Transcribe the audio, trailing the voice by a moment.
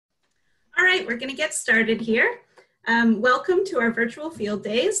right, we're going to get started here. Welcome to our virtual field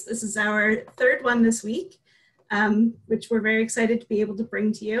days. This is our third one this week, which we're very excited to be able to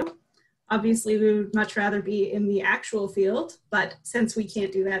bring to you. Obviously, we would much rather be in the actual field, but since we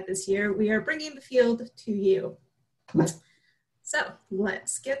can't do that this year, we are bringing the field to you. So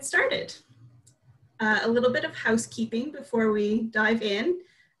let's get started. A little bit of housekeeping before we dive in.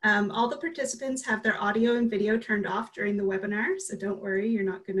 All the participants have their audio and video turned off during the webinar, so don't worry, you're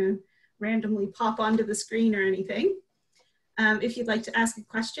not going to randomly pop onto the screen or anything. If you'd like to ask a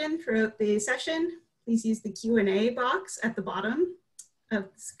question throughout the session, please use the Q&A box at the bottom of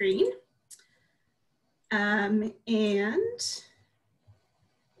the screen. And you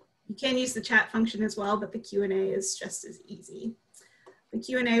can use the chat function as well, but the Q&A is just as easy. The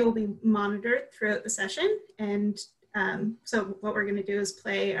Q&A will be monitored throughout the session, and so what we're going to do is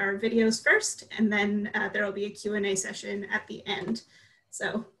play our videos first, and then there will be a Q&A session at the end.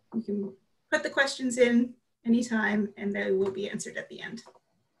 So you can put the questions in anytime, and they will be answered at the end.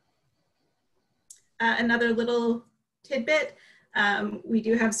 Another little tidbit, we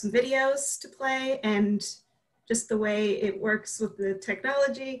do have some videos to play, and just the way it works with the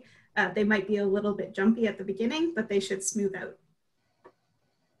technology, they might be a little bit jumpy at the beginning, but they should smooth out.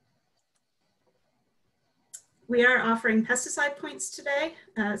 We are offering pesticide points today.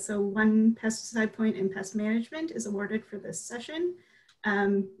 So 1 pesticide point in pest management is awarded for this session.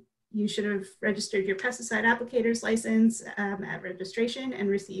 You should have registered your pesticide applicator's license at registration and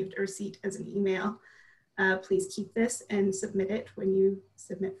received a receipt as an email. Please keep this and submit it when you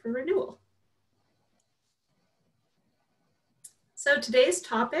submit for renewal. So today's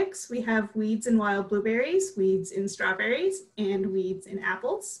topics, we have weeds in wild blueberries, weeds in strawberries, and weeds in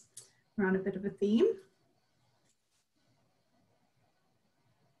apples. We're on a bit of a theme.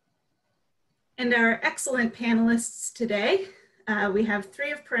 And our excellent panelists today, we have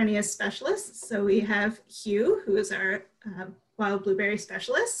 3 of Perennia's specialists. So we have Hugh, who is our wild blueberry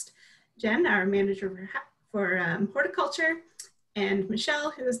specialist, Jen, our manager for horticulture, and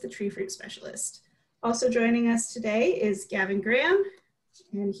Michelle, who is the tree fruit specialist. Also joining us today is Gavin Graham,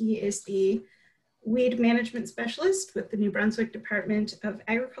 and he is the weed management specialist with the New Brunswick Department of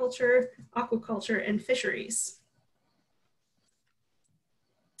Agriculture, Aquaculture, and Fisheries.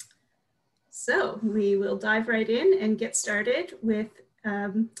 So we will dive right in and get started with a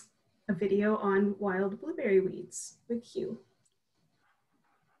video on wild blueberry weeds with Hugh.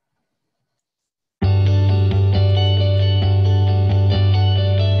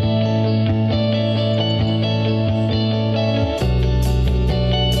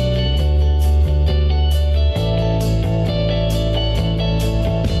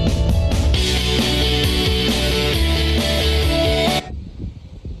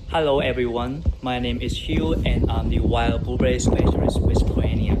 Hello everyone, my name is Hugh and I'm the wild blueberry specialist with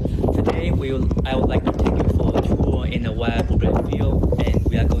Perennia. Today I would like to take you for a tour in the wild blueberry field, and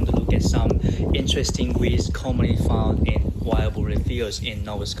we are going to look at some interesting weeds commonly found in wild blueberry fields in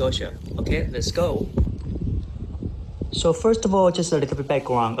Nova Scotia. Okay, let's go. So first of all, just a little bit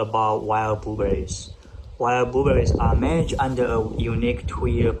background about wild blueberries. Wild blueberries are managed under a unique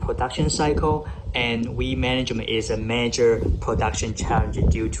 2-year production cycle, and weed management is a major production challenge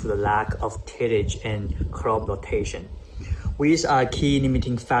due to the lack of tillage and crop rotation. Weeds are a key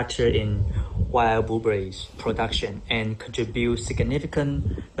limiting factor in wild blueberries production and contribute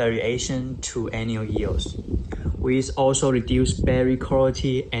significant variation to annual yields. Weeds also reduce berry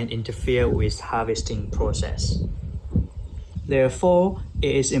quality and interfere with harvesting process. Therefore,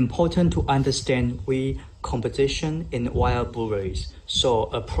 it is important to understand weed composition in wild blueberries, so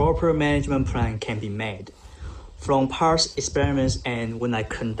a proper management plan can be made. From past experiments and when I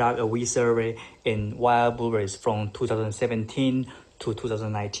conduct a weed survey in wild blueberries from 2017 to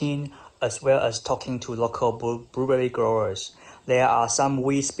 2019, as well as talking to local blueberry growers, there are some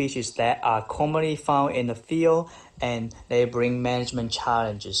weed species that are commonly found in the field and they bring management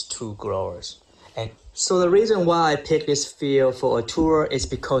challenges to growers. So the reason why I picked this field for a tour is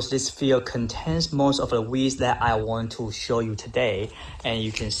because this field contains most of the weeds that I want to show you today. And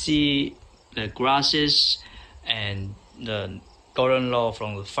you can see the grasses and the golden law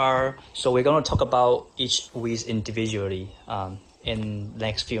from the far. So we're going to talk about each weed individually in the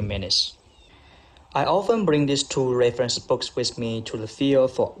next few minutes. I often bring these 2 reference books with me to the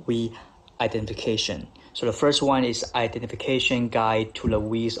field for weed identification. So the first one is Identification Guide to the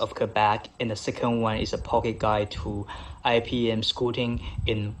Weeds of Quebec, and the second one is a pocket guide to IPM scouting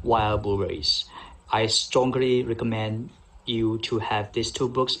in wild blueberries. I strongly recommend you to have these 2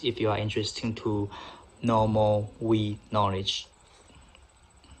 books if you are interested to know more weed knowledge.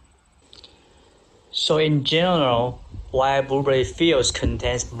 So in general, wild blueberry fields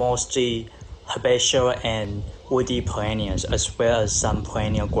contains mostly herbaceous and woody perennials, as well as some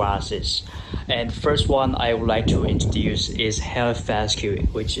perennial grasses. And first one I would like to introduce is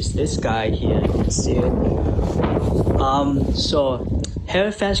Haverstock, which is this guy here. You can see it. So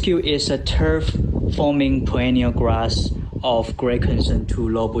Haverstock is a turf-forming perennial grass of great concern to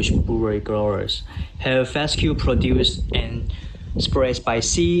low-bush blueberry growers. Haverstock produced and spreads by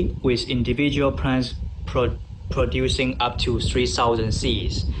seed, with individual plants producing up to 3,000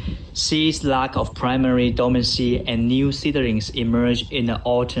 seeds. Seeds lack of primary dormancy and new seedlings emerge in the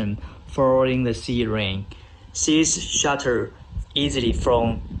autumn following the seed rain. Seeds shatter easily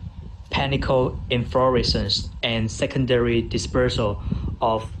from panicle inflorescence and secondary dispersal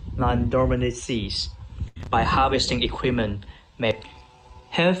of non-dormant seeds by harvesting equipment.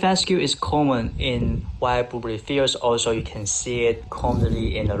 Haverstock is common in wild blueberry fields. Also, you can see it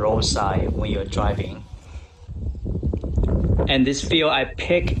commonly in the roadside when you're driving. And this field I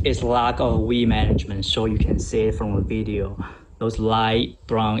picked is lack of weed management, so you can see it from the video. Those light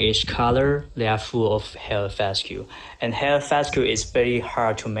brownish color, they are full of Haverstock. And Haverstock is very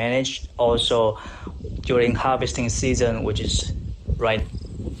hard to manage. Also, during harvesting season, which is right.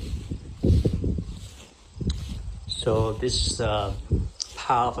 So this is a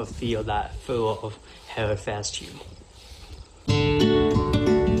part of a field that full of Haverstock.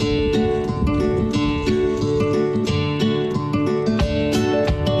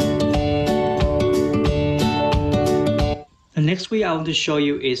 The next weed I want to show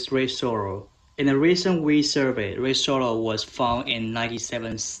you is red sorrel. In a recent weed survey, red sorrel was found in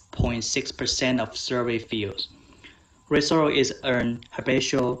 97.6% of survey fields. Red sorrel is an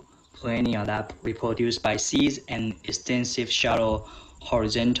herbaceous perennial that reproduces by seeds and extensive shallow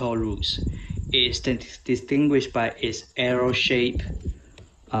horizontal roots. It is distinguished by its arrow-shaped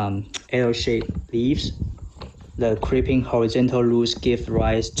leaves. The creeping horizontal roots give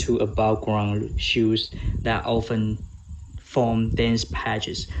rise to above-ground shoots that often form dense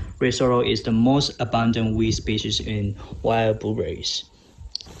patches. Red sorrel is the most abundant weed species in wild blueberries.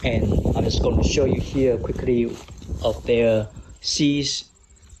 And I'm just going to show you here quickly of their seeds.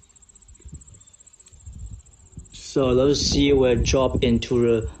 So those seeds will drop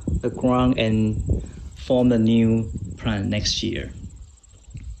into the ground and form a new plant next year.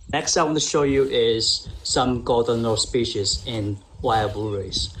 Next I want to show you is some goldenrod species in wild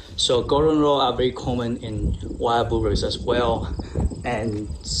blueberries. So goldenrod are very common in wild blueberries as well. And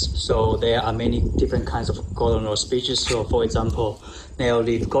so there are many different kinds of goldenrod species. So for example,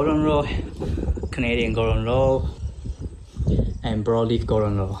 narrow-leaf goldenrod, Canadian goldenrod, and broadleaf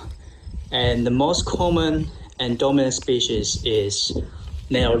goldenrod. And the most common and dominant species is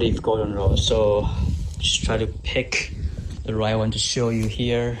narrow-leaf goldenrod. So just try to pick the right one to show you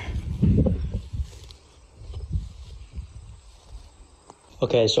here.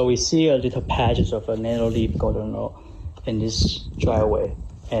 Okay, so we see a little patches of a narrow-leaf goldenrod in this driveway,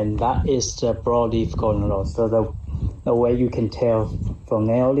 and that is the broadleaf goldenrod. So the way you can tell from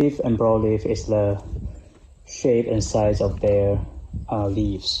narrow-leaf and broadleaf is the shape and size of their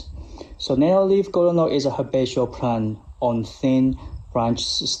leaves. So narrow-leaf goldenrod is a herbaceous plant on thin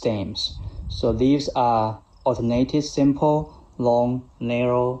branched stems. So leaves are alternated, simple, long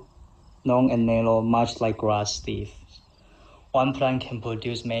and narrow, much like grass leaf. One plant can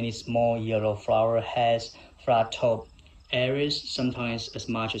produce many small yellow flower heads, flat top areas, sometimes as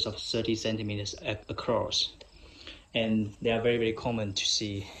much as of 30 centimeters across. And they are very, very common to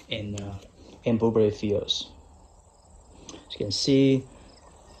see in blueberry fields. As you can see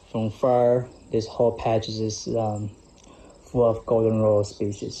from far, this whole patch is full of goldenrod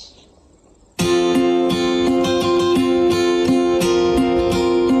species.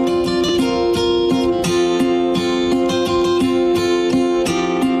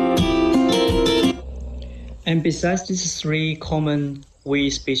 And besides these three common weed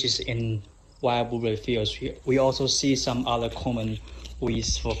species in wild blueberry fields, we also see some other common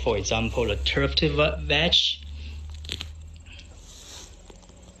weeds. For example, the turf-tip vetch.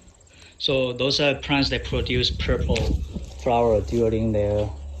 So those are plants that produce purple flower during their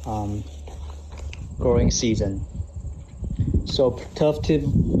growing season. So turf-tip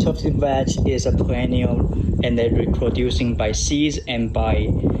vetch is a perennial, and they're reproducing by seeds and by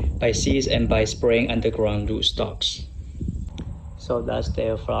spraying underground rootstocks. So that's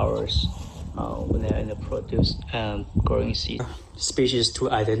their flowers when they're in the growing season. Species to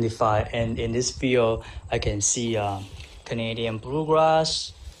identify, and in this field I can see Canadian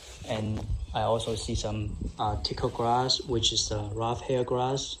bluegrass, and I also see some tickle grass, which is a rough hair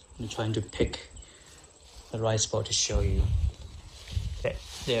grass. I'm trying to pick the right spot to show you. Okay,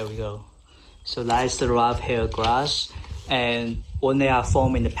 there we go. So that's the rough hair grass, and when they are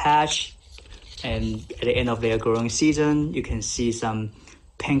formed in the patch, And at the end of their growing season, you can see some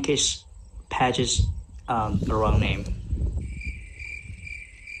pinkish patches around them.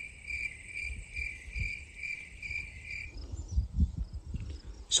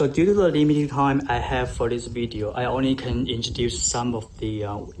 So due to the limited time I have for this video, I only can introduce some of the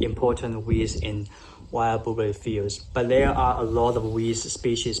important weeds in wild blueberry fields, but there are a lot of weed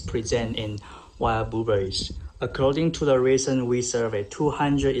species present in wild blueberries. According to the recent weed survey,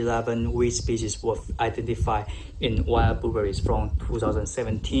 211 weed species were identified in wild blueberries from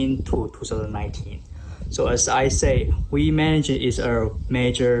 2017 to 2019. So as I say, weed management is a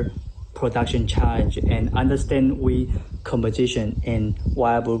major production challenge, and understand weed composition in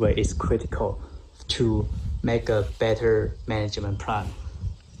wild blueberry is critical to make a better management plan.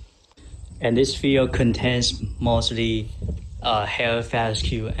 And this field contains mostly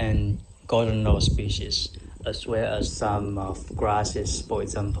Haverstock and golden rose species, as well as some grasses, for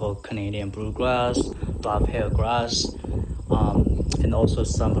example, Canadian bluegrass, bobtail grass, and also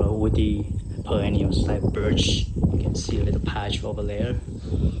some woody perennials like birch. You can see a little patch over there.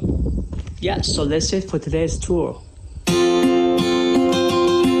 Yeah, so that's it for today's tour.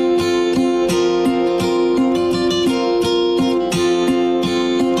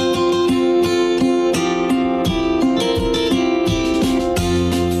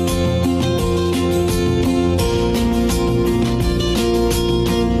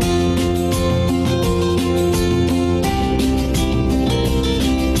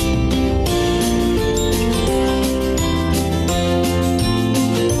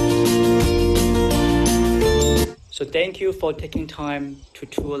 So thank you for taking time to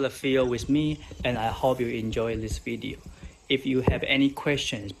tour the field with me, and I hope you enjoy this video. If you have any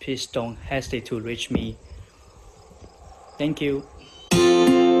questions, please don't hesitate to reach me. Thank you.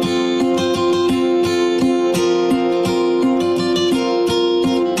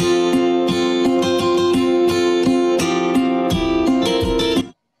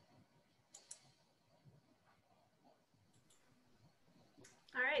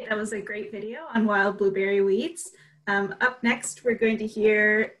 All right, that was a great video on wild blueberry weeds. Up next, we're going to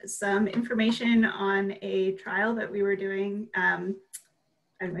hear some information on a trial that we were doing.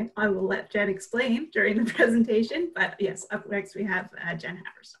 Anyway, I will let Jen explain during the presentation, but yes, up next we have Jen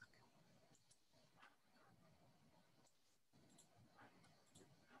Haverstock.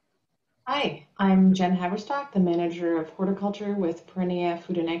 Hi, I'm Jen Haverstock, the manager of horticulture with Perennia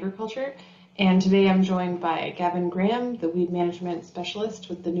Food and Agriculture. And today I'm joined by Gavin Graham, the weed management specialist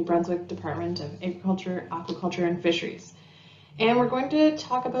with the New Brunswick Department of Agriculture, Aquaculture, and Fisheries. And we're going to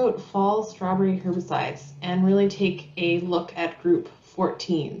talk about fall strawberry herbicides and really take a look at group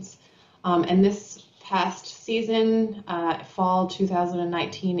 14s. And this past season, fall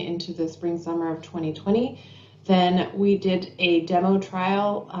 2019 into the spring summer of 2020, then we did a demo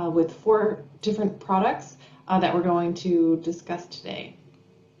trial with 4 different products that we're going to discuss today.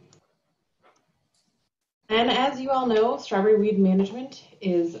 And as you all know, strawberry weed management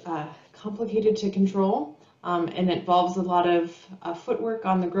is complicated to control, and it involves a lot of footwork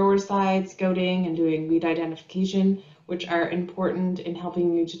on the grower side, scouting and doing weed identification, which are important in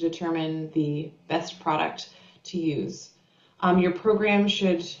helping you to determine the best product to use. Your program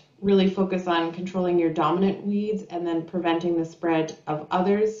should really focus on controlling your dominant weeds and then preventing the spread of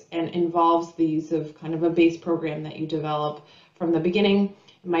others, and involves the use of kind of a base program that you develop from the beginning.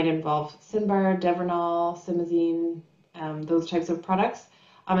 It might involve Sinbar, Devernol, Simazine, those types of products.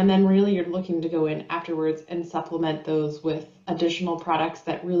 And then really you're looking to go in afterwards and supplement those with additional products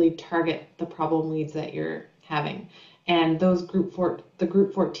that really target the problem weeds that you're having. And those group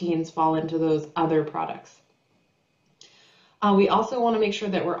 14s fall into those other products. We also want to make sure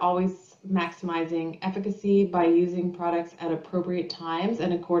that we're always maximizing efficacy by using products at appropriate times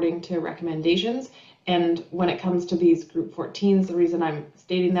and according to recommendations. And when it comes to these group 14s, the reason I'm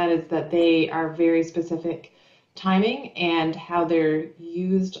stating that is that they are very specific timing, and how they're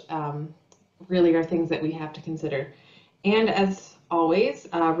used really are things that we have to consider. And as always,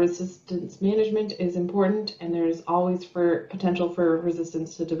 resistance management is important, and there's always potential for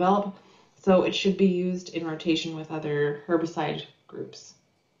resistance to develop. So it should be used in rotation with other herbicide groups.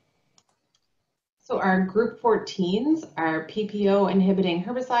 So our group 14s are PPO inhibiting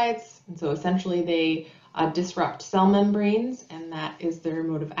herbicides, and so essentially they disrupt cell membranes, and that is their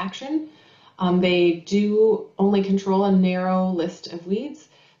mode of action. They do only control a narrow list of weeds.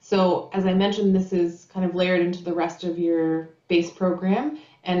 So as I mentioned, this is kind of layered into the rest of your base program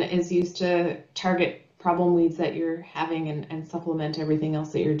and is used to target problem weeds that you're having and supplement everything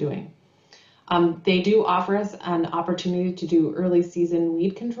else that you're doing. They do offer us an opportunity to do early season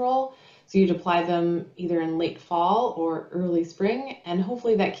weed control. So you'd apply them either in late fall or early spring, and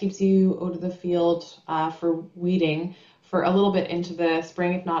hopefully that keeps you out of the field for weeding for a little bit into the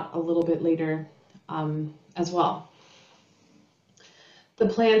spring, if not a little bit later as well. The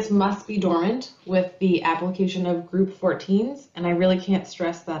plants must be dormant with the application of group 14s, and I really can't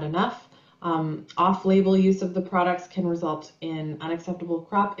stress that enough. Off-label use of the products can result in unacceptable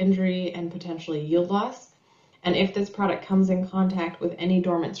crop injury and potentially yield loss. And if this product comes in contact with any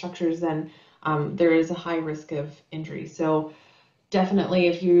dormant structures, then there is a high risk of injury. So definitely,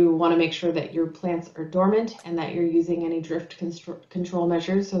 if you want to make sure that your plants are dormant and that you're using any drift control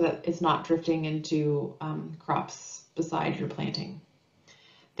measures so that it's not drifting into crops beside your planting.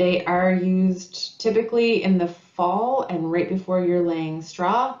 They are used typically in the fall and right before you're laying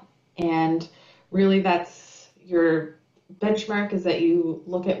straw. And really that's your benchmark, is that you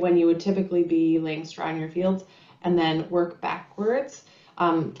look at when you would typically be laying straw in your fields and then work backwards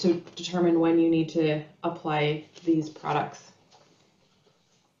to determine when you need to apply these products.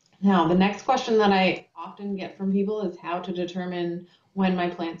 Now, the next question that I often get from people is how to determine when my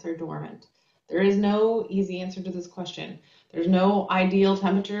plants are dormant. There is no easy answer to this question. There's no ideal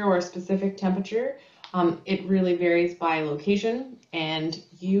temperature or a specific temperature. It really varies by location, and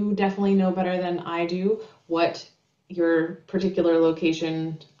you definitely know better than I do what your particular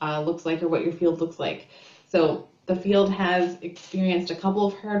location looks like or what your field looks like. So the field has experienced a couple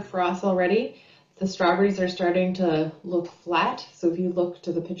of hard frosts already. The strawberries are starting to look flat. So if you look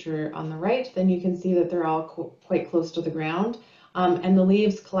to the picture on the right, then you can see that they're all quite close to the ground. And the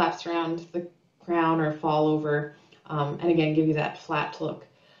leaves collapse around the crown or fall over, and again, give you that flat look.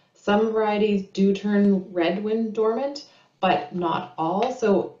 Some varieties do turn red when dormant, but not all.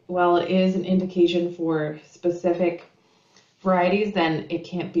 So while it is an indication for specific varieties, then it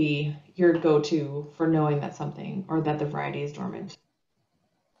can't be your go-to for knowing that something or that the variety is dormant.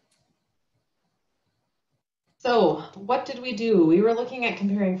 So what did we do? We were looking at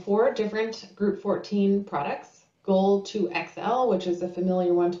comparing 4 different Group 14 products: Gold 2XL, which is a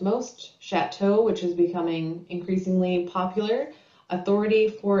familiar one to most; Chateau, which is becoming increasingly popular; Authority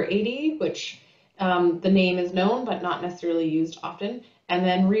 480, which the name is known but not necessarily used often; and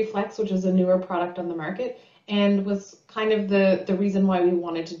then Reflex, which is a newer product on the market and was kind of the reason why we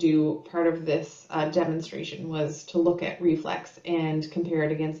wanted to do part of this demonstration, was to look at Reflex and compare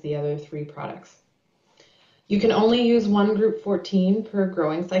it against the other 3 products. You can only use one Group 14 per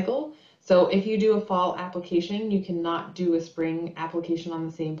growing cycle. So if you do a fall application, you cannot do a spring application on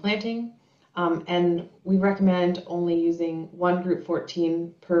the same planting. And we recommend only using one Group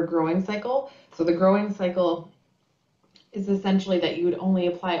 14 per growing cycle. So the growing cycle is essentially that you would only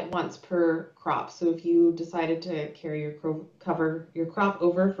apply it once per crop. So if you decided to cover your crop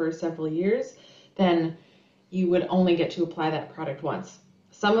over for several years, then you would only get to apply that product once.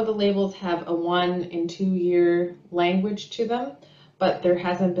 Some of the labels have a 1 and 2 year language to them, but there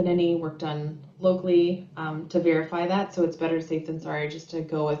hasn't been any work done locally to verify that, so it's better safe than sorry just to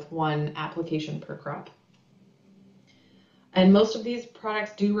go with 1 application per crop. And most of these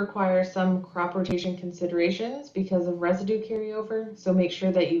products do require some crop rotation considerations because of residue carryover, so make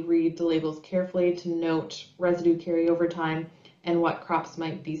sure that you read the labels carefully to note residue carryover time and what crops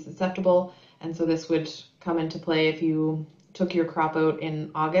might be susceptible. And so this would come into play if you took your crop out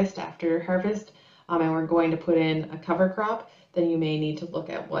in August after harvest and we're going to put in a cover crop, then you may need to look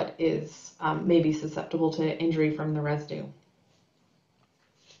at what is maybe susceptible to injury from the residue.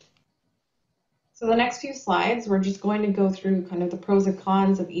 So the next few slides, we're just going to go through kind of the pros and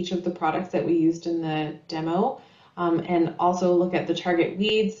cons of each of the products that we used in the demo, and also look at the target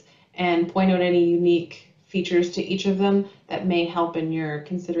weeds and point out any unique features to each of them that may help in your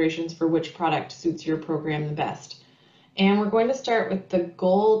considerations for which product suits your program the best. And we're going to start with the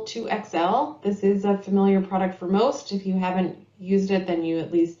Gold 2XL. This is a familiar product for most. If you haven't used it, then you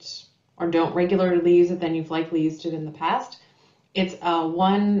at least, or don't regularly use it, then you've likely used it in the past. It's a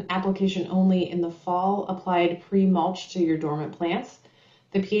 1 application only in the fall, applied pre-mulch to your dormant plants.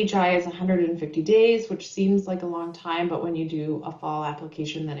 The PHI is 150 days, which seems like a long time, but when you do a fall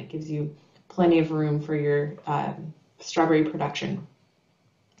application, then it gives you plenty of room for your strawberry production.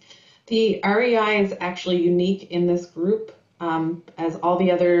 The REI is actually unique in this group, as all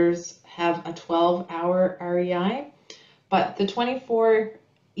the others have a 12-hour REI, but the 24,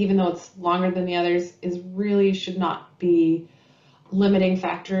 even though it's longer than the others, really should not be limiting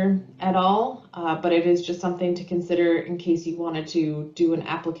factor at all, but it is just something to consider in case you wanted to do an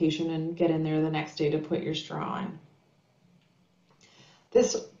application and get in there the next day to put your straw on.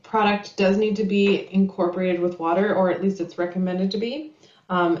 This product does need to be incorporated with water, or at least it's recommended to be.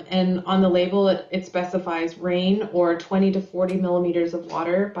 And on the label, it specifies rain or 20 to 40 millimeters of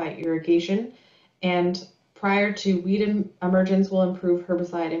water by irrigation, and prior to weed emergence will improve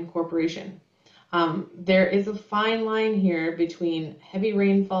herbicide incorporation. There is a fine line here between heavy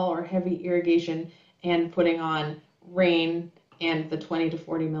rainfall or heavy irrigation and putting on rain and the 20 to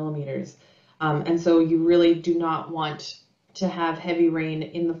 40 millimeters. And so you really do not want to have heavy rain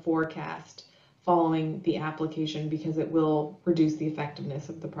in the forecast following the application, because it will reduce the effectiveness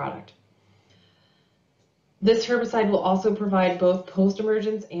of the product. This herbicide will also provide both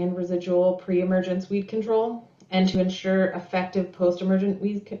post-emergence and residual pre-emergence weed control. And to ensure effective post-emergent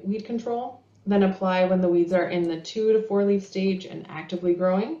weed control, then apply when the weeds are in the 2 to 4 leaf stage and actively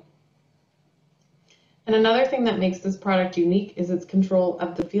growing. And another thing that makes this product unique is its control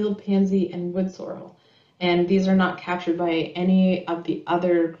of the field pansy and wood sorrel. And these are not captured by any of the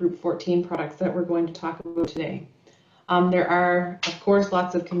other Group 14 products that we're going to talk about today. There are, of course,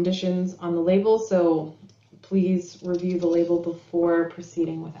 lots of conditions on the label, so please review the label before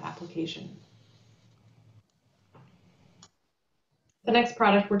proceeding with application. The next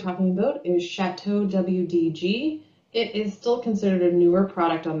product we're talking about is Chateau WDG. It is still considered a newer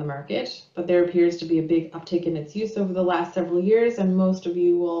product on the market, but there appears to be a big uptick in its use over the last several years, and most of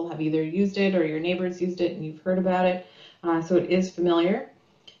you will have either used it or your neighbors used it and you've heard about it, so it is familiar.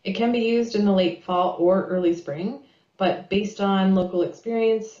 It can be used in the late fall or early spring, but based on local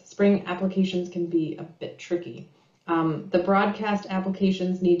experience, spring applications can be a bit tricky. The broadcast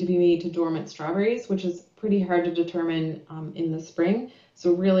applications need to be made to dormant strawberries, which is pretty hard to determine in the spring.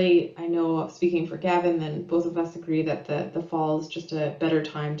 So really, I know, speaking for Gavin, then both of us agree that the fall is just a better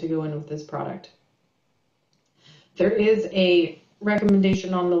time to go in with this product. There is a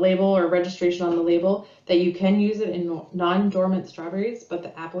recommendation on the label, or registration on the label, that you can use it in non-dormant strawberries, but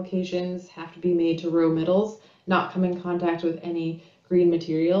the applications have to be made to row middles, not come in contact with any green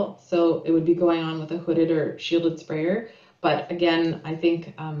material. So it would be going on with a hooded or shielded sprayer. But again, I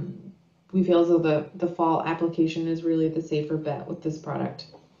think we feel as though the fall application is really the safer bet with this product.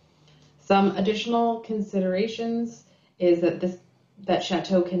 Some additional considerations is that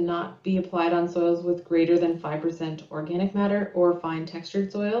Chateau cannot be applied on soils with greater than 5% organic matter or fine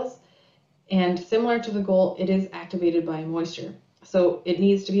textured soils. And similar to the Gold, it is activated by moisture. So it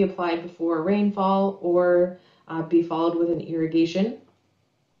needs to be applied before rainfall or be followed with an irrigation.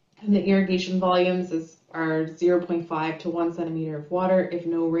 And the irrigation volumes are 0.5 to 1 centimeter of water if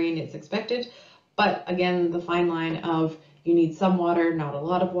no rain is expected. But again, the fine line of you need some water, not a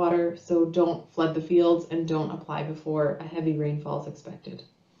lot of water, so don't flood the fields and don't apply before a heavy rainfall is expected.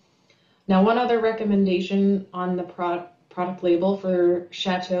 Now, one other recommendation on the product label for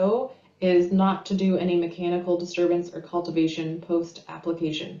Chateau is not to do any mechanical disturbance or cultivation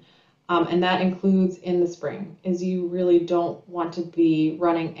post-application. And that includes in the spring, as you really don't want to be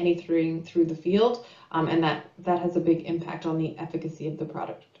running anything through the field, and that has a big impact on the efficacy of the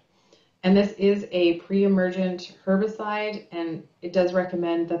product. And this is a pre-emergent herbicide, and it does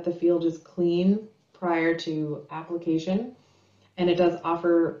recommend that the field is clean prior to application, and it does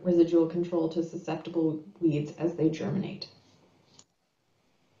offer residual control to susceptible weeds as they germinate.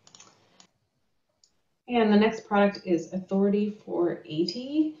 And the next product is Authority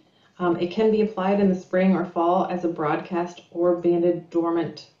 480. It can be applied in the spring or fall as a broadcast or banded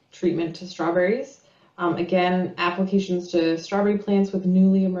dormant treatment to strawberries. Again, applications to strawberry plants with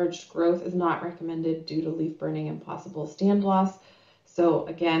newly emerged growth is not recommended due to leaf burning and possible stand loss. So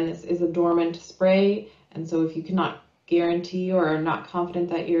again, this is a dormant spray, and so if you cannot guarantee or are not confident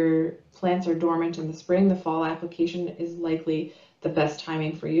that your plants are dormant in the spring, the fall application is likely the best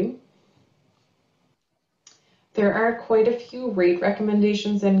timing for you. There are quite a few rate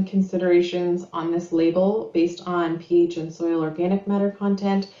recommendations and considerations on this label based on pH and soil organic matter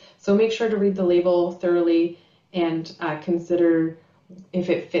content. So make sure to read the label thoroughly and consider if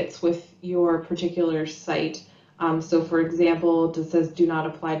it fits with your particular site. So for example, it says do not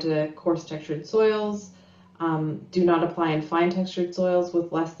apply to coarse textured soils, do not apply in fine textured soils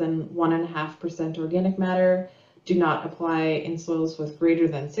with less than 1.5% organic matter, do not apply in soils with greater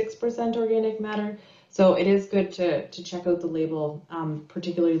than 6% organic matter. So it is good to check out the label,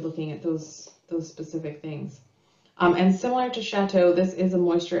 particularly looking at those specific things. And similar to Chateau, this is a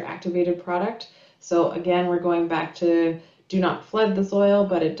moisture activated product. So again, we're going back to do not flood the soil,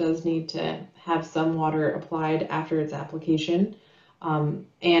 but it does need to have some water applied after its application. And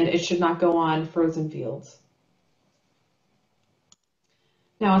it should not go on frozen fields.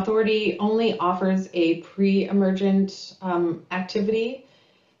 Now, Authority only offers a pre-emergent activity,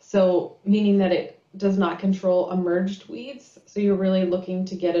 so meaning that it does not control emerged weeds. So you're really looking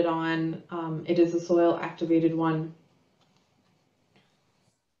to get it on, it is a soil activated one.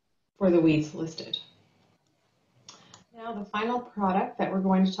 for the weeds listed. Now the final product that we're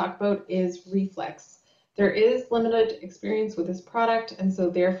going to talk about is Reflex. There is limited experience with this product, and so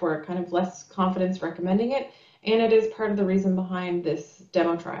therefore kind of less confidence recommending it, and it is part of the reason behind this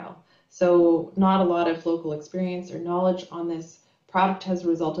demo trial. So not a lot of local experience or knowledge on this product has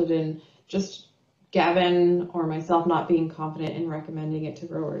resulted in just Gavin or myself not being confident in recommending it to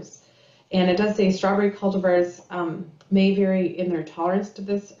growers. And it does say strawberry cultivars may vary in their tolerance to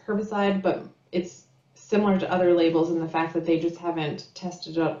this herbicide, but it's similar to other labels in the fact that they just haven't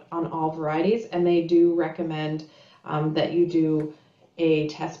tested it on all varieties, and they do recommend that you do a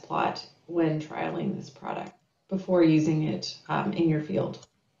test plot when trialing this product before using it in your field.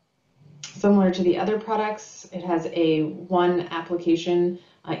 Similar to the other products, it has a one application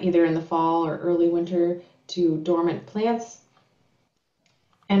either in the fall or early winter to dormant plants.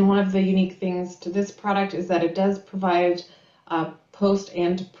 And one of the unique things to this product is that it does provide post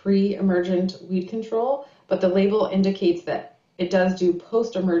and pre-emergent weed control, but the label indicates that it does do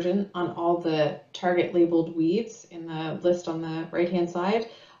post-emergent on all the target labeled weeds in the list on the right-hand side,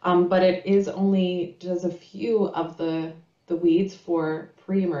 but it is only does a few of the weeds for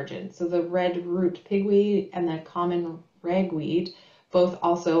pre-emergent. So the red root pigweed and the common ragweed both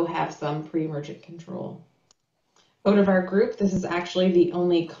also have some pre-emergent control. Out of our group, this is actually the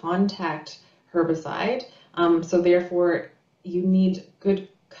only contact herbicide, so therefore you need good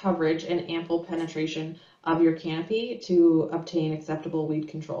coverage and ample penetration of your canopy to obtain acceptable weed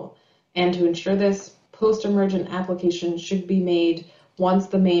control. And to ensure this, post-emergent application should be made once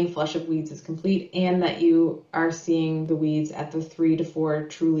the main flush of weeds is complete and that you are seeing the weeds at the 3 to 4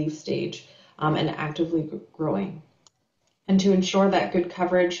 true leaf stage and actively growing. And to ensure that good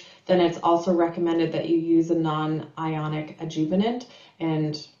coverage, then it's also recommended that you use a non-ionic adjuvant,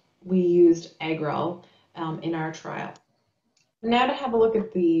 and we used Agrel in our trial. Now to have a look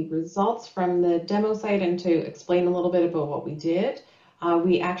at the results from the demo site and to explain a little bit about what we did.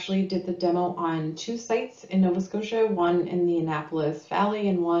 We actually did the demo on 2 sites in Nova Scotia, one in the Annapolis Valley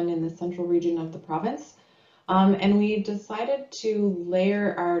and one in the central region of the province. And we decided to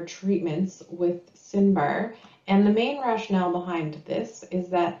layer our treatments with Synbar. And the main rationale behind this is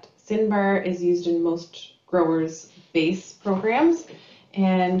that Synbar is used in most growers' base programs,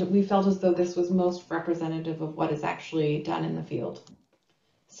 and we felt as though this was most representative of what is actually done in the field.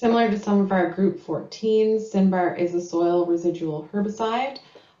 Similar to some of our group 14s, Synbar is a soil residual herbicide,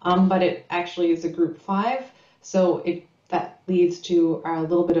 but it actually is a group 5, so that leads to a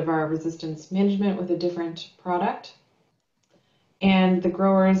little bit of our resistance management with a different product. And the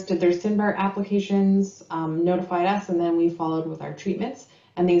growers did their Synbar applications, notified us, and then we followed with our treatments.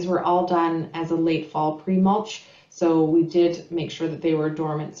 And these were all done as a late fall pre-mulch. So we did make sure that they were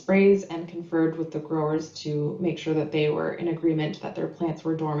dormant sprays and conferred with the growers to make sure that they were in agreement that their plants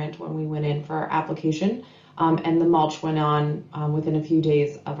were dormant when we went in for our application. And the mulch went on within a few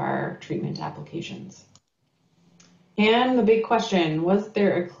days of our treatment applications. And the big question, was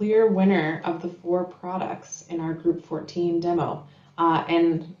there a clear winner of the 4 products in our group 14 demo?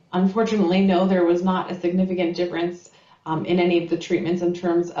 And unfortunately, no, there was not a significant difference in any of the treatments in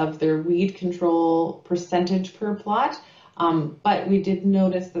terms of their weed control percentage per plot, but we did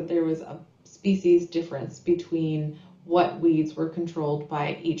notice that there was a species difference between what weeds were controlled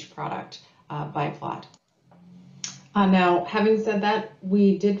by each product by plot. Now, having said that,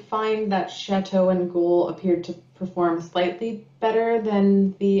 we did find that Chateau and Goal appeared to perform slightly better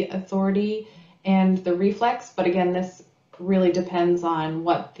than the Authority and the Reflex, but again, this really depends on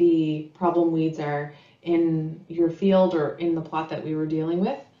what the problem weeds are in your field or in the plot that we were dealing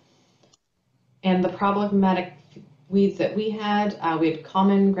with. And the problematic weeds that we had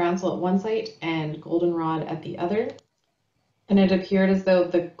common groundsel at one site and goldenrod at the other. And it appeared as though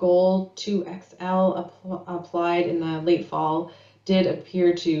the Gold 2XL applied in the late fall did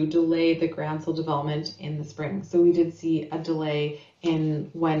appear to delay the groundsel development in the spring. So we did see a delay in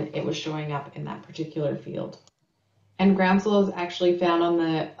when it was showing up in that particular field. And groundsel is actually found on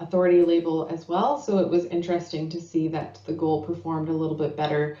the Authority label as well, so it was interesting to see that the Gold performed a little bit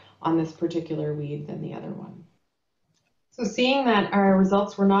better on this particular weed than the other one. So seeing that our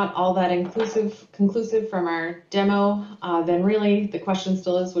results were not all that conclusive from our demo, then really the question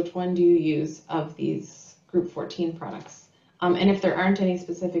still is, which one do you use of these group 14 products? And if there aren't any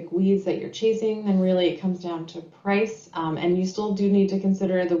specific weeds that you're chasing, then really it comes down to price, and you still do need to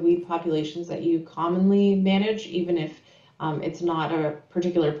consider the weed populations that you commonly manage, even if it's not a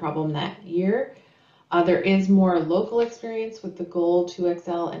particular problem that year. There is more local experience with the Gold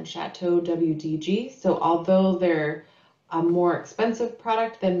 2XL and Chateau WDG, so although they're a more expensive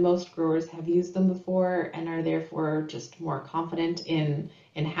product than most growers have used them before and are therefore just more confident in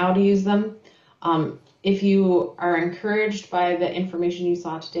how to use them. If you are encouraged by the information you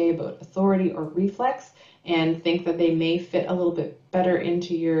saw today about Authority or Reflex and think that they may fit a little bit better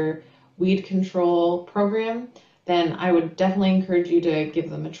into your weed control program, then I would definitely encourage you to give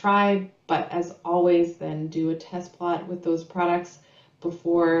them a try. But as always, then do a test plot with those products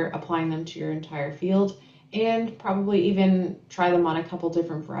before applying them to your entire field, and probably even try them on a couple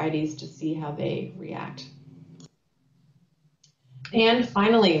different varieties to see how they react. And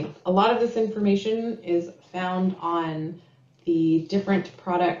finally, a lot of this information is found on the different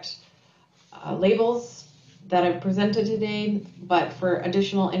product labels that I've presented today, but for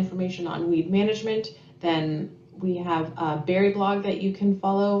additional information on weed management, then we have a berry blog that you can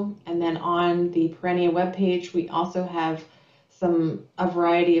follow, and then on the Perennia webpage, we also have a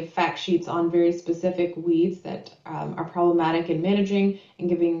variety of fact sheets on very specific weeds that are problematic in managing, and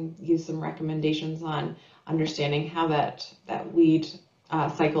giving you some recommendations on understanding how that weed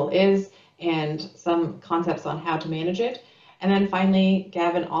cycle is, and some concepts on how to manage it. And then finally,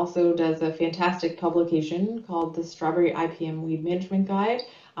 Gavin also does a fantastic publication called the Strawberry IPM Weed Management Guide.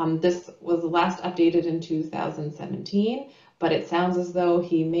 This was last updated in 2017, but it sounds as though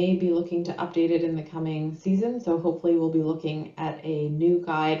he may be looking to update it in the coming season. So hopefully we'll be looking at a new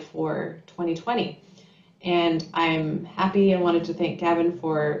guide for 2020. And I'm happy and wanted to thank Gavin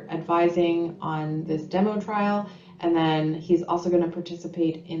for advising on this demo trial. And then he's also going to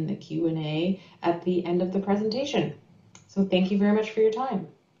participate in the Q&A at the end of the presentation. So thank you very much for your time.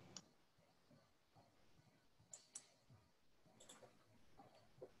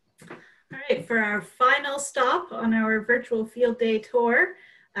 All right, for our final stop on our virtual field day tour,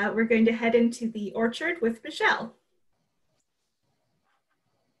 we're going to head into the orchard with Michelle.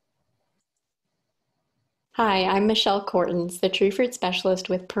 Hi, I'm Michelle Cortens, the Tree Fruit Specialist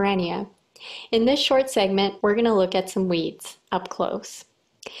with Perennia. In this short segment, we're going to look at some weeds up close.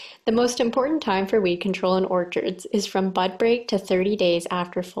 The most important time for weed control in orchards is from bud break to 30 days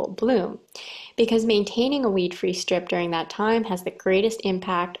after full bloom, because maintaining a weed-free strip during that time has the greatest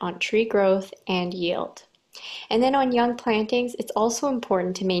impact on tree growth and yield. And then on young plantings, it's also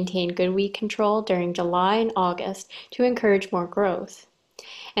important to maintain good weed control during July and August to encourage more growth.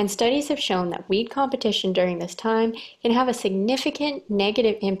 And studies have shown that weed competition during this time can have a significant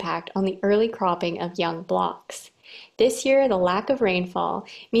negative impact on the early cropping of young blocks. This year, the lack of rainfall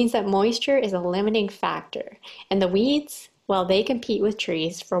means that moisture is a limiting factor, and the weeds, well, they compete with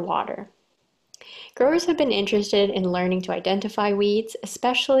trees for water. Growers have been interested in learning to identify weeds,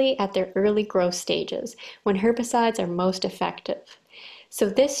 especially at their early growth stages, when herbicides are most effective. So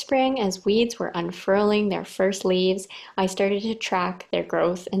this spring, as weeds were unfurling their first leaves, I started to track their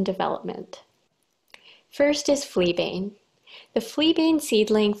growth and development. First is fleabane. The fleabane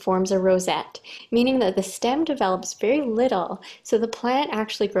seedling forms a rosette, meaning that the stem develops very little, so the plant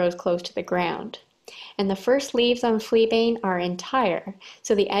actually grows close to the ground. And the first leaves on fleabane are entire,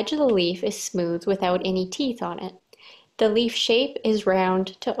 so the edge of the leaf is smooth without any teeth on it. The leaf shape is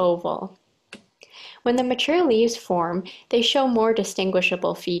round to oval. When the mature leaves form, they show more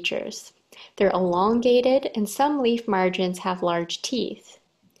distinguishable features. They're elongated, and some leaf margins have large teeth.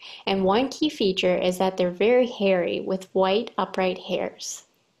 And one key feature is that they're very hairy with white upright hairs.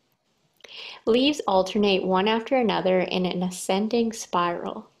 Leaves alternate one after another in an ascending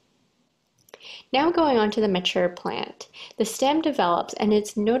spiral. Now going on to the mature plant, the stem develops and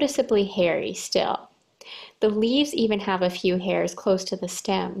it's noticeably hairy still. The leaves even have a few hairs close to the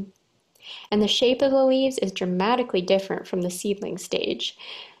stem. And the shape of the leaves is dramatically different from the seedling stage.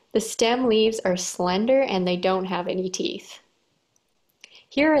 The stem leaves are slender and they don't have any teeth.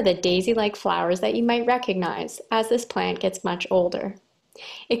 Here are the daisy-like flowers that you might recognize as this plant gets much older.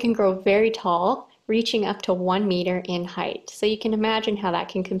 It can grow very tall, reaching up to 1 meter in height, so you can imagine how that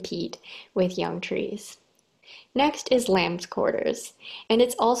can compete with young trees. Next is lamb's quarters, and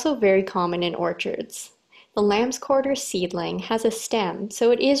it's also very common in orchards. The lamb's quarter seedling has a stem,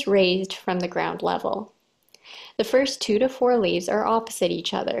 so it is raised from the ground level. The first 2 to 4 leaves are opposite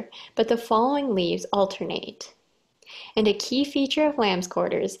each other, but the following leaves alternate. And a key feature of lamb's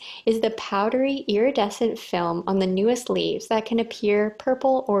quarters is the powdery iridescent film on the newest leaves that can appear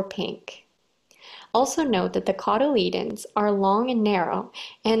purple or pink. Also note that the cotyledons are long and narrow,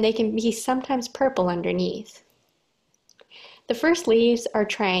 and they can be sometimes purple underneath. The first leaves are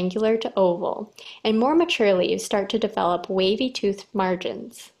triangular to oval, and more mature leaves start to develop wavy toothed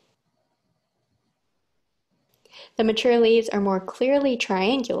margins. The mature leaves are more clearly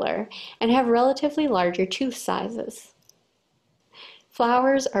triangular and have relatively larger tooth sizes.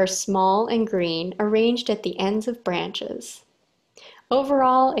 Flowers are small and green, arranged at the ends of branches.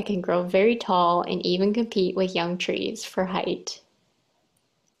 Overall, it can grow very tall and even compete with young trees for height.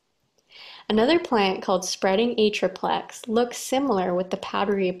 Another plant called spreading atriplex looks similar with the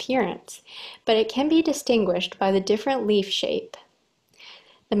powdery appearance, but it can be distinguished by the different leaf shape.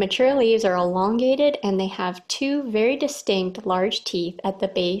 The mature leaves are elongated and they have two very distinct large teeth at the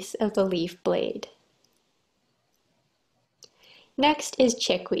base of the leaf blade. Next is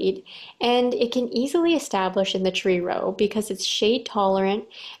chickweed, and it can easily establish in the tree row because it's shade tolerant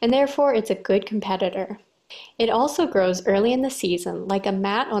and therefore it's a good competitor. It also grows early in the season like a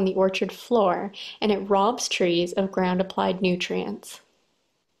mat on the orchard floor, and it robs trees of ground-applied nutrients.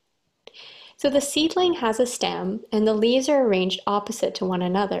 So the seedling has a stem and the leaves are arranged opposite to one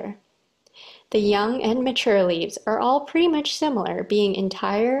another. The young and mature leaves are all pretty much similar, being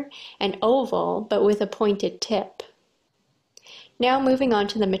entire and oval but with a pointed tip. Now moving on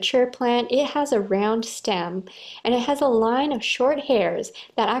to the mature plant, it has a round stem and it has a line of short hairs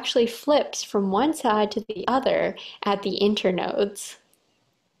that actually flips from one side to the other at the internodes.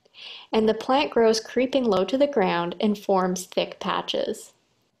 And the plant grows creeping low to the ground and forms thick patches.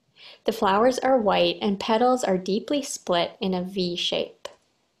 The flowers are white and petals are deeply split in a V shape.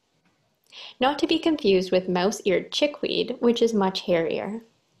 Not to be confused with mouse-eared chickweed, which is much hairier.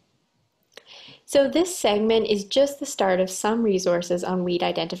 So this segment is just the start of some resources on weed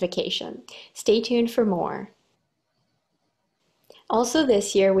identification. Stay tuned for more. Also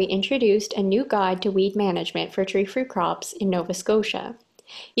this year, we introduced a new guide to weed management for tree fruit crops in Nova Scotia.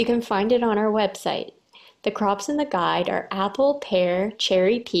 You can find it on our website. The crops in the guide are apple, pear,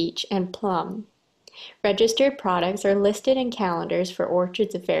 cherry, peach, and plum. Registered products are listed in calendars for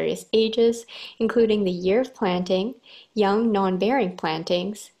orchards of various ages, including the year of planting, young non-bearing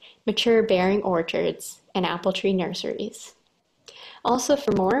plantings, mature bearing orchards, and apple tree nurseries. Also,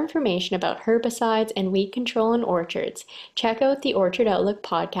 for more information about herbicides and weed control in orchards, check out the Orchard Outlook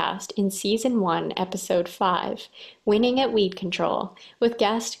podcast in Season 1, Episode 5, Winning at Weed Control, with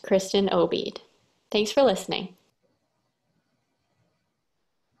guest Kristen Obeid. Thanks for listening.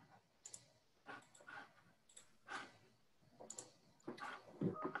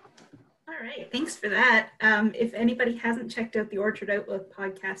 All right, thanks for that. If anybody hasn't checked out the Orchard Outlook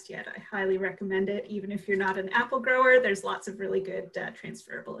podcast yet, I highly recommend it. Even if you're not an apple grower, there's lots of really good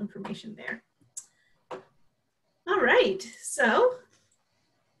transferable information there. All right, so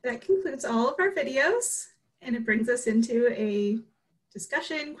that concludes all of our videos, and it brings us into a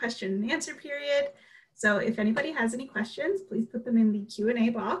discussion, question and answer period. So if anybody has any questions, please put them in the Q&A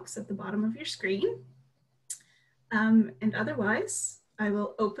box at the bottom of your screen. And otherwise, I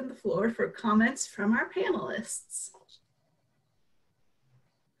will open the floor for comments from our panelists.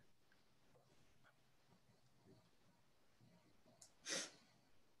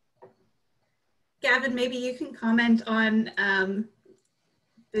 Gavin, maybe you can comment on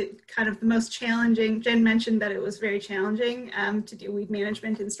the most challenging. Jen mentioned that it was very challenging to do weed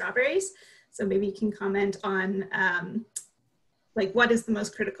management in strawberries. So maybe you can comment on like what is the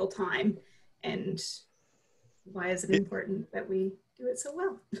most critical time and why is it important that we do it so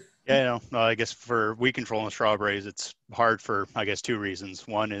well? Yeah, no, I guess for weed control in strawberries, it's hard for, I guess, two reasons.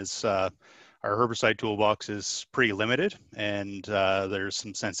 One is our herbicide toolbox is pretty limited, and there's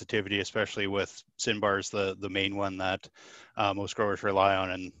some sensitivity, especially with Sinbar's the main one that most growers rely on,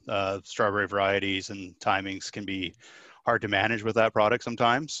 and strawberry varieties and timings can be hard to manage with that product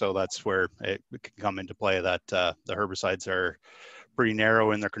sometimes. So that's where it can come into play that the herbicides are pretty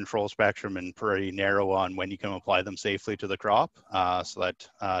narrow in their control spectrum and pretty narrow on when you can apply them safely to the crop. So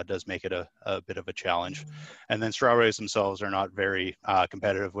that does make it a bit of a challenge. And then strawberries themselves are not very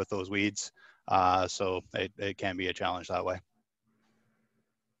competitive with those weeds. So it can be a challenge that way.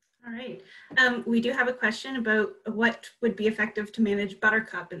 All right. We do have a question about what would be effective to manage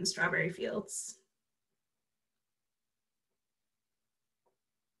buttercup in strawberry fields.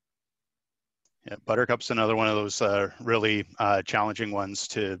 Yeah, buttercup's another one of those really challenging ones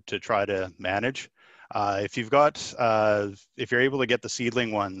to try to manage. If you've got, if you're able to get the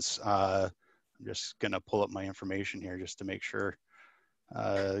seedling ones, I'm just gonna pull up my information here just to make sure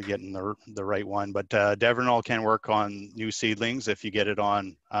getting the right one. But Devernol can work on new seedlings if you get it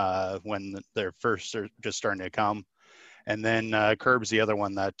on when they're first just starting to come. And then Curb's the other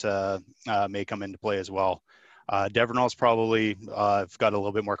one that may come into play as well. Devernol's probably, I've got a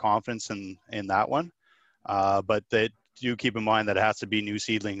little bit more confidence in that one, but they do keep in mind that it has to be new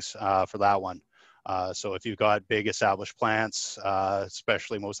seedlings for that one. So if you've got big established plants,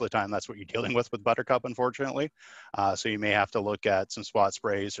 especially most of the time, that's what you're dealing with buttercup, unfortunately. So you may have to look at some spot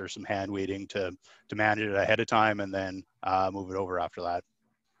sprays or some hand weeding to manage it ahead of time, and then move it over after that.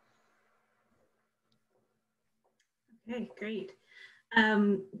 Okay, great.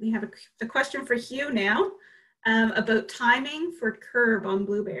 We have a question for Hugh now about timing for curb on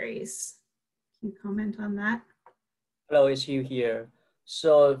blueberries. Can you comment on that? Hello, it's Hugh here.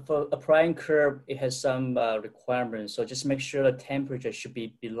 So for applying curb, it has some requirements. So just make sure the temperature should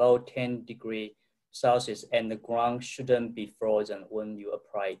be below 10 degrees Celsius and the ground shouldn't be frozen when you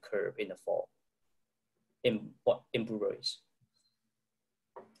apply curb in the fall in blueberries.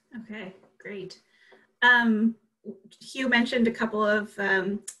 Okay, great. Hugh mentioned a couple of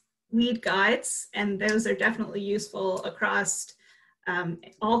weed guides, and those are definitely useful across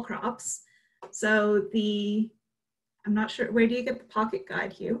all crops. So I'm not sure, where do you get the pocket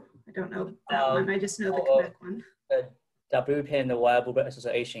guide, Hugh? I don't know that one. I just know the Quebec one. The WP and the Wild Blueberry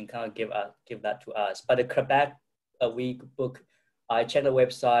Association kind of give that to us. But the Quebec weed book, I checked the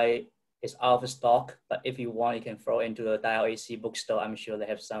website, it's out of stock. But if you want, you can throw into the Dial AC bookstore. I'm sure they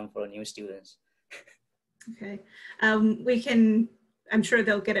have some for new students. Okay, I'm sure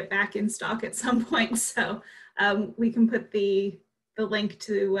they'll get it back in stock at some point. So we can put the link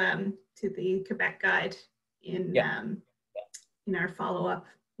to the Quebec guide in our follow-up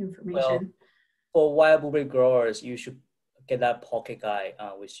information. Well, for wild blueberry growers, you should get that pocket guide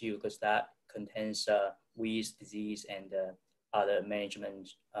with you because that contains weeds, disease, and other management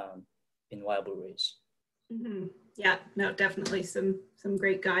in wild blueberries. Mm-hmm. Yeah, no, definitely some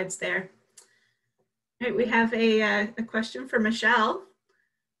great guides there. All right, we have a question for Michelle.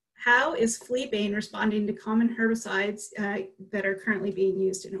 How is fleabane responding to common herbicides that are currently being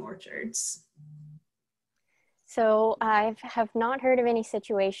used in orchards? So I have not heard of any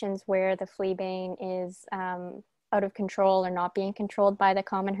situations where the fleabane is out of control or not being controlled by the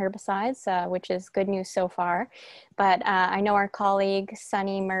common herbicides, which is good news so far. But I know our colleague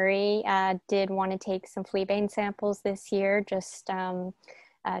Sunny Murray did want to take some fleabane samples this year, just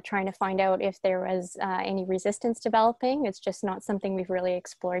trying to find out if there was any resistance developing. It's just not something we've really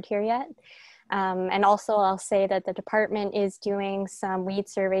explored here yet. And also I'll say that the department is doing some weed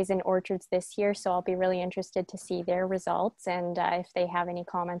surveys in orchards this year, so I'll be really interested to see their results and if they have any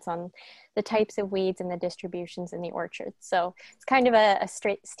comments on the types of weeds and the distributions in the orchards. So it's kind of a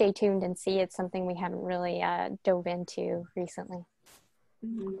stay tuned and see. It's something we haven't really dove into recently.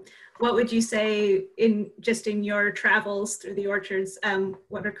 Mm-hmm. What would you say in your travels through the orchards,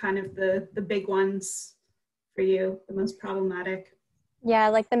 what are kind of the big ones for you, the most problematic? Yeah,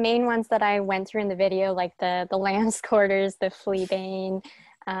 like the main ones that I went through in the video, like the lamb's quarters, the fleabane,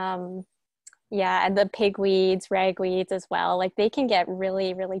 yeah, and the pigweeds, ragweeds as well. Like they can get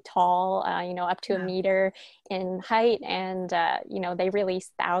really, really tall, up to a meter in height, and they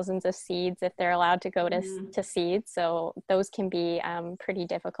release thousands of seeds if they're allowed to go to seed. So those can be pretty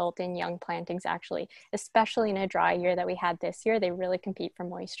difficult in young plantings, actually, especially in a dry year that we had this year. They really compete for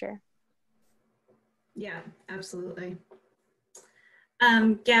moisture. Yeah, absolutely.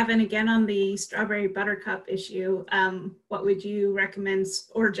 Gavin, again on the strawberry buttercup issue, what would you recommend,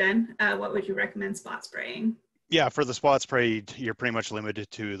 or Jen, what would you recommend spot spraying? Yeah, for the spot spray, you're pretty much limited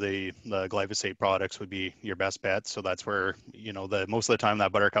to the glyphosate products would be your best bet. So that's where, most of the time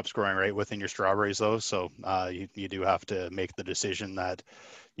that buttercup's growing right within your strawberries though. So you do have to make the decision that,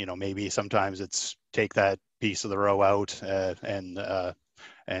 maybe sometimes it's take that piece of the row out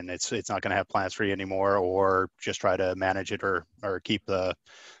and it's not going to have plants free anymore, or just try to manage it or keep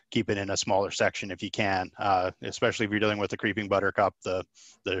it in a smaller section if you can, especially if you're dealing with the creeping buttercup, the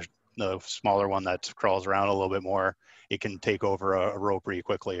smaller one that crawls around a little bit more. It can take over a row pretty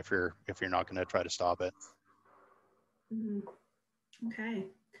quickly if you're not going to try to stop it. Mm-hmm. Okay.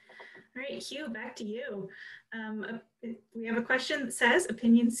 All right, Hugh, back to you. We have a question that says,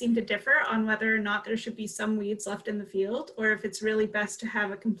 opinions seem to differ on whether or not there should be some weeds left in the field, or if it's really best to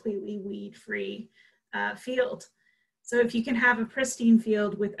have a completely weed-free field. So if you can have a pristine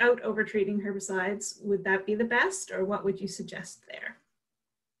field without over-treating herbicides, would that be the best, or what would you suggest there?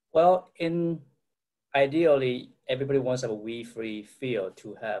 Well, ideally, everybody wants a weed-free field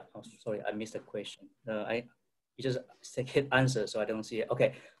to have. Oh, sorry, I missed the question. You just hit answer, so I don't see it.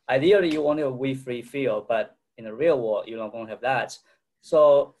 Okay, ideally you want a weed-free field, but in the real world, you're not going to have that.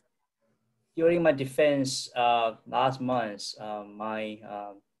 So during my defense last month, my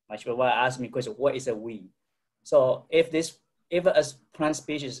supervisor asked me a question: what is a weed? So if a plant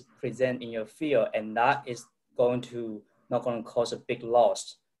species present in your field and that is not going to cause a big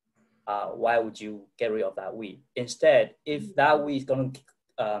loss, why would you get rid of that weed? Instead, if that weed is going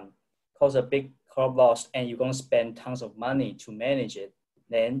to cause a big crop loss and you're going to spend tons of money to manage it,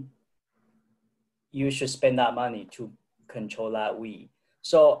 then you should spend that money to control that weed.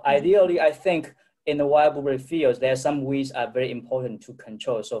 So ideally, I think in the wild blueberry fields, there are some weeds are very important to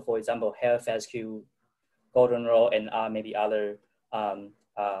control. So for example, hair fescue, goldenrod, and maybe other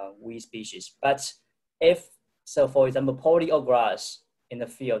weed species. But so for example, poly or grass in the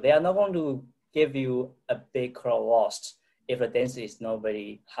field, they are not going to give you a big crop loss if the density is not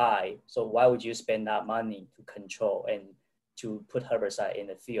very high. So why would you spend that money to control and to put herbicide in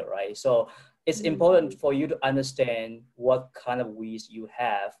the field, right? So it's important for you to understand what kind of weeds you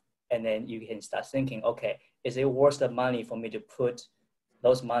have, and then you can start thinking, okay, is it worth the money for me to put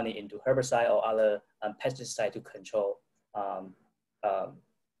those money into herbicide or other pesticide to control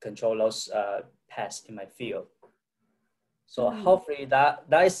control those pests in my field? So hopefully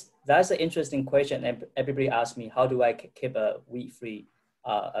that's an interesting question. And everybody asks me, how do I keep a weed-free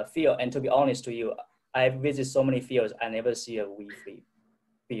field? And to be honest to you, I visit so many fields, I never see a weed-free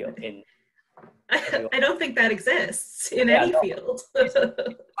field in. I don't think that exists in any field. It's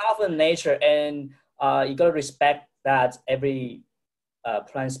part of nature, and you gotta respect that every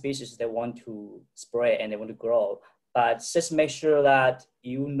plant species they want to spread and they want to grow. But just make sure that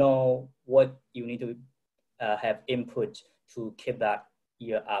you know what you need to have input to keep that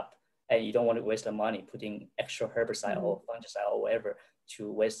year up, and you don't want to waste the money putting extra herbicide or fungicide or whatever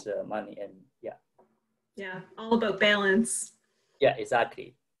to waste the money. And yeah, all about balance. Yeah,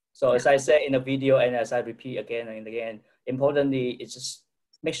 exactly. So as I said in the video, and as I repeat again and again, importantly, it's just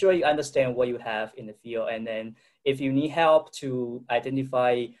make sure you understand what you have in the field. And then if you need help to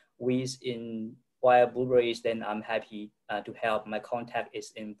identify weeds in wild blueberries, then I'm happy to help. My contact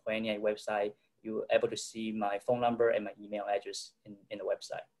is in Perennia website. You're able to see my phone number and my email address in the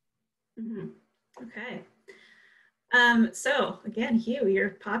website. Okay. So again, Hugh,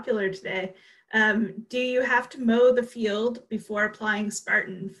 you're popular today. Do you have to mow the field before applying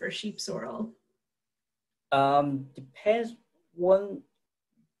Spartan for sheep sorrel? Depends.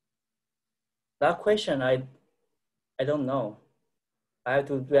 That question, I don't know. I have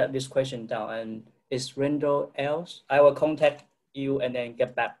to write this question down. And is Randall else? I will contact you and then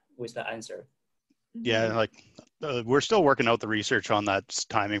get back with the answer. Yeah, like we're still working out the research on that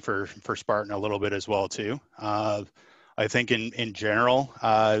timing for Spartan a little bit as well too. I think in general,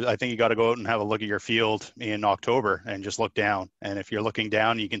 I think you got to go out and have a look at your field in October and just look down. And if you're looking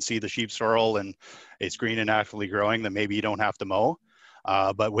down, you can see the sheep sorrel and it's green and actively growing, then maybe you don't have to mow.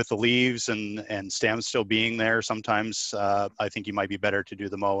 But with the leaves and stems still being there, sometimes I think you might be better to do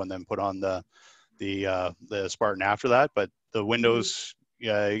the mow and then put on the Spartan after that. But the windows,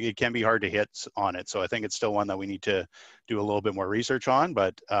 it can be hard to hit on it. So I think it's still one that we need to do a little bit more research on.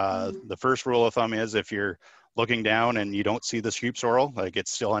 But the first rule of thumb is if you're looking down and you don't see the sheep sorrel, like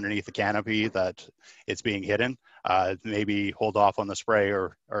it's still underneath the canopy that it's being hidden, maybe hold off on the spray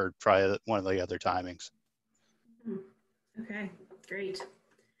or try one of the other timings. Okay, great.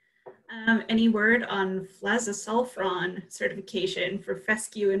 Any word on flazosulfuron certification for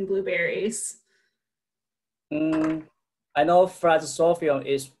fescue and blueberries? I know flazosulfuron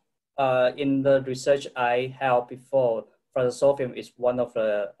is in the research I held before. Flazosulfuron is one of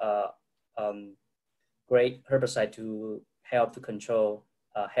the great herbicide to help to control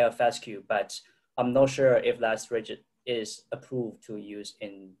hair fescue, but I'm not sure if that is approved to use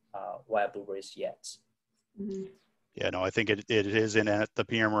in wild blueberries yet. Yeah, no, I think it is in at the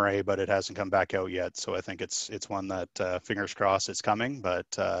PMRA, but it hasn't come back out yet. So I think it's one that fingers crossed it's coming,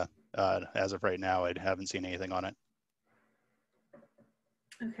 but as of right now, I haven't seen anything on it.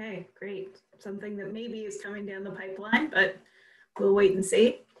 Okay, great. Something that maybe is coming down the pipeline, but we'll wait and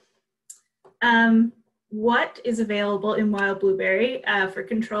see. What is available in wild blueberry for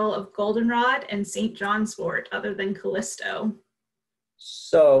control of goldenrod and St. John's wort other than Callisto?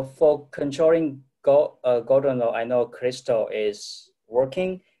 So for controlling goldenrod, I know Callisto is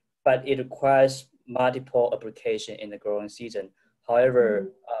working, but it requires multiple application in the growing season.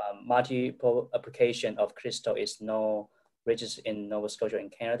 However, multiple application of Callisto is no registered in Nova Scotia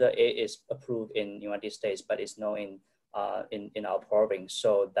and Canada. It is approved in the United States, but it's not in our province.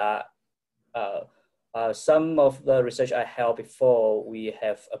 So that some of the research I held before, we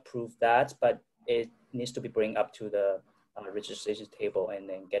have approved that, but it needs to be bring up to the registration table and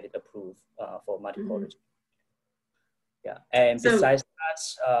then get it approved for multiple. Yeah, and besides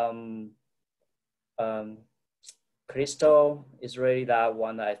that, Crystal is really that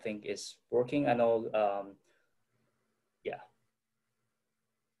one that I think is working. I know,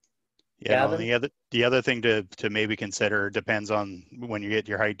 Yeah, no, Gavin? and the other thing to maybe consider, depends on when you get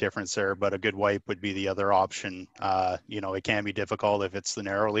your height difference there, but a good wipe would be the other option. You know, it can be difficult if it's the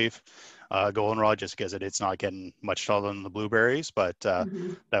narrow leaf goldenrod, just because it's not getting much taller than the blueberries, but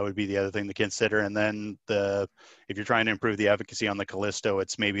Mhm. that would be the other thing to consider. And then if you're trying to improve the efficacy on the Callisto,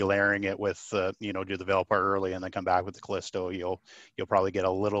 it's maybe layering it with you know, do the Velpar early and then come back with the Callisto. You'll probably get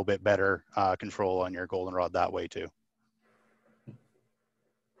a little bit better control on your goldenrod that way too.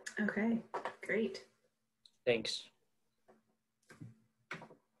 Okay, great. Thanks. All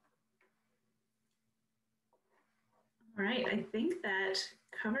right, I think that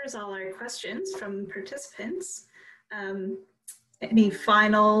covers all our questions from participants. Any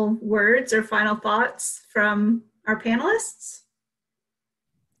final words or final thoughts from our panelists?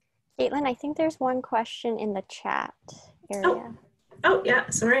 Caitlin, I think there's one question in the chat area. Oh yeah,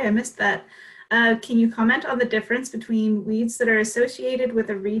 sorry, I missed that. Can you comment on the difference between weeds that are associated with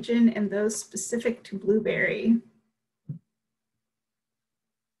a region and those specific to blueberry?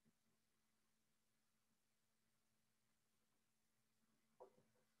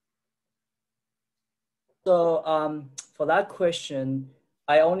 So for that question,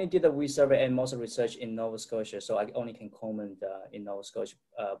 I only did a weed survey and most research in Nova Scotia, so I only can comment in Nova Scotia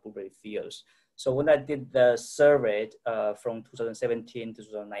blueberry fields. So when I did the survey from 2017 to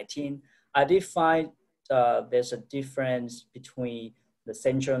 2019, I did find there's a difference between the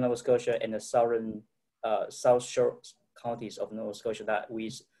central Nova Scotia and the southern South Shore counties of Nova Scotia that we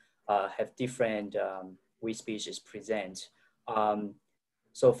have different weed species present.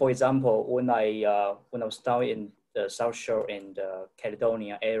 So for example, when I was down in the South Shore in the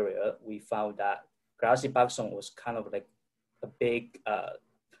Caledonia area, we found that grassy buckthorn was kind of like a big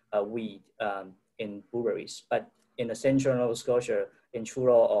weed in blueberries. But in the central Nova Scotia, in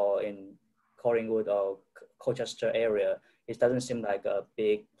Truro or in Collingwood or Colchester area, it doesn't seem like a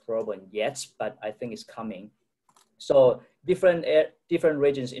big problem yet, but I think it's coming. So different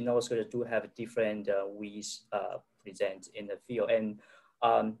regions in Nova Scotia do have different weeds present in the field. And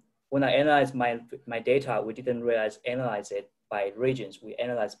when I analyzed my data, we didn't analyze it by regions. We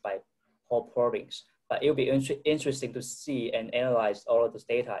analyzed by whole province. But it'll be interesting to see and analyze all of this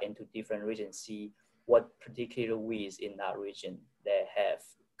data into different regions, see what particular weeds in that region they have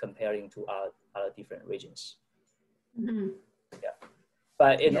comparing to other different regions. Mm-hmm. Yeah.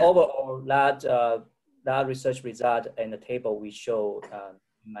 But in overall, that research result and the table we show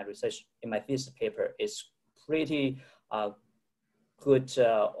in my research, in my thesis paper, is pretty good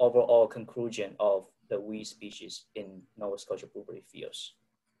overall conclusion of the weed species in Nova Scotia blueberry fields.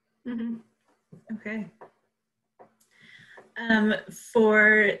 Mm-hmm. Okay.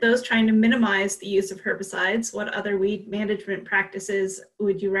 For those trying to minimize the use of herbicides, what other weed management practices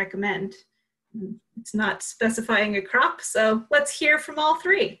would you recommend? It's not specifying a crop, so let's hear from all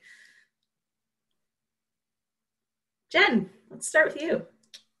three. Jen, let's start with you.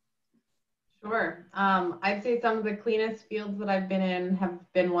 Sure. I'd say some of the cleanest fields that I've been in have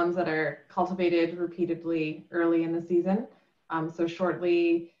been ones that are cultivated repeatedly early in the season. So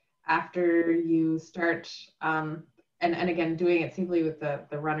shortly after you start, and again, doing it safely with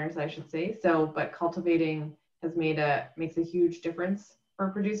the runners, I should say. So, but cultivating makes a huge difference for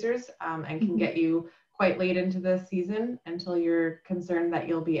producers and can get you quite late into the season until you're concerned that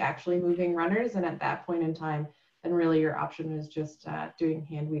you'll be actually moving runners. And at that point in time, then really your option is just doing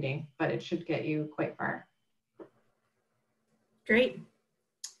hand weeding, but it should get you quite far. Great.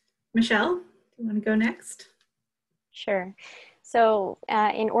 Michelle, do you want to go next? Sure. So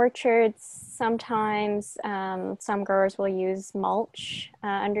in orchards, sometimes some growers will use mulch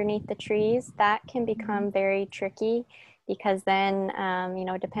underneath the trees. That can become very tricky because then,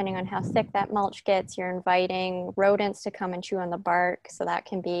 depending on how thick that mulch gets, you're inviting rodents to come and chew on the bark. So that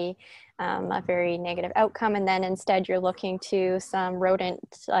can be a very negative outcome. And then instead you're looking to some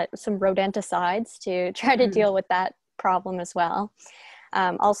rodenticides to try to deal with that problem as well.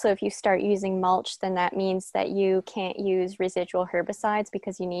 Also, if you start using mulch, then that means that you can't use residual herbicides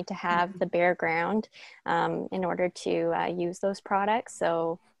because you need to have the bare ground in order to use those products.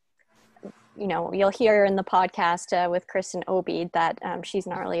 So, you'll hear in the podcast with Kristen Obeid that she's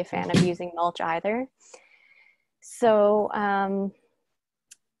not really a fan of using mulch either. So I'm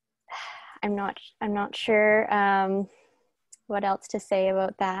not sure what else to say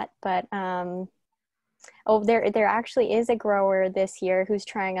about that, but there actually is a grower this year who's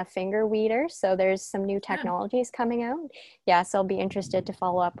trying a finger weeder. So there's some new technologies coming out. Yeah, so I'll be interested to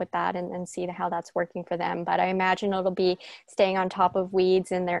follow up with that and see how that's working for them. But I imagine it'll be staying on top of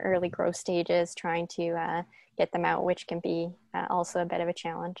weeds in their early growth stages, trying to get them out, which can be also a bit of a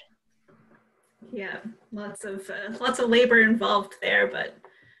challenge. Yeah, lots of labor involved there, but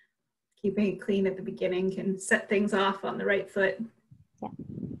keeping it clean at the beginning can set things off on the right foot. Yeah.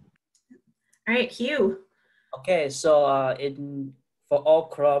 All right, Hugh. Okay, so for all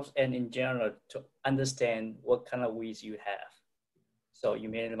crops and in general, to understand what kind of weeds you have, so you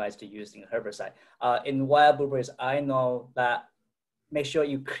minimize the using herbicide. In wild blueberries, I know that make sure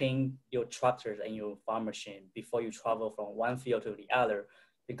you clean your tractors and your farm machine before you travel from one field to the other,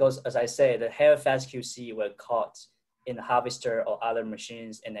 because as I say, the hair fast QC were caught in the harvester or other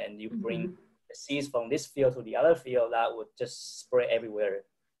machines, and then you bring the seeds from this field to the other field, that would just spray everywhere.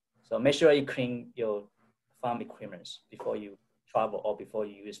 So make sure you clean your farm equipment before you travel or before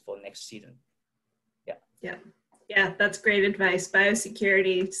you use for next season. Yeah, that's great advice.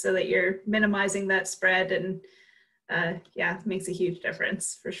 Biosecurity, so that you're minimizing that spread, and yeah, it makes a huge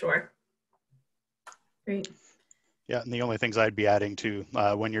difference for sure. Great. Yeah, and the only things I'd be adding to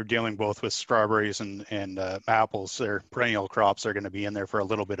when you're dealing both with strawberries and apples, their perennial crops are going to be in there for a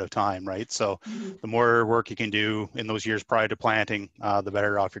little bit of time, right? So the more work you can do in those years prior to planting, the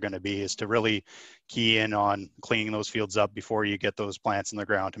better off you're going to be, is to really key in on cleaning those fields up before you get those plants in the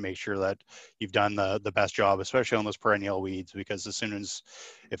ground to make sure that you've done the best job, especially on those perennial weeds, because as soon as,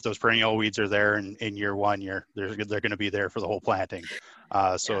 if those perennial weeds are there in year one, they're going to be there for the whole planting.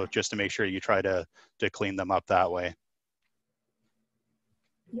 So just to make sure you try to clean them up that way.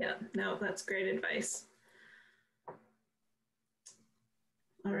 Yeah, no, that's great advice.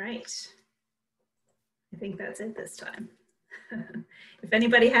 All right. I think that's it this time. If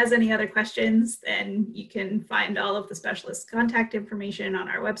anybody has any other questions, then you can find all of the specialist contact information on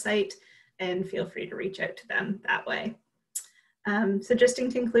our website, and feel free to reach out to them that way. So just in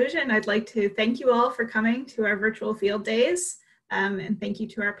conclusion, I'd like to thank you all for coming to our virtual field days. And thank you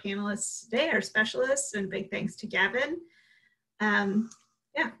to our panelists today, our specialists, and big thanks to Gavin.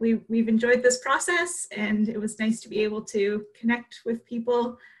 Yeah, we've enjoyed this process, and it was nice to be able to connect with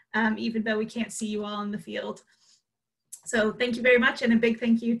people, even though we can't see you all in the field. So thank you very much, and a big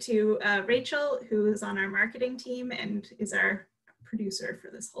thank you to Rachel, who is on our marketing team and is our producer for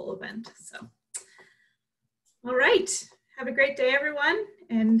this whole event. So, all right, have a great day, everyone,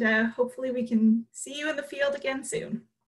 and hopefully we can see you in the field again soon.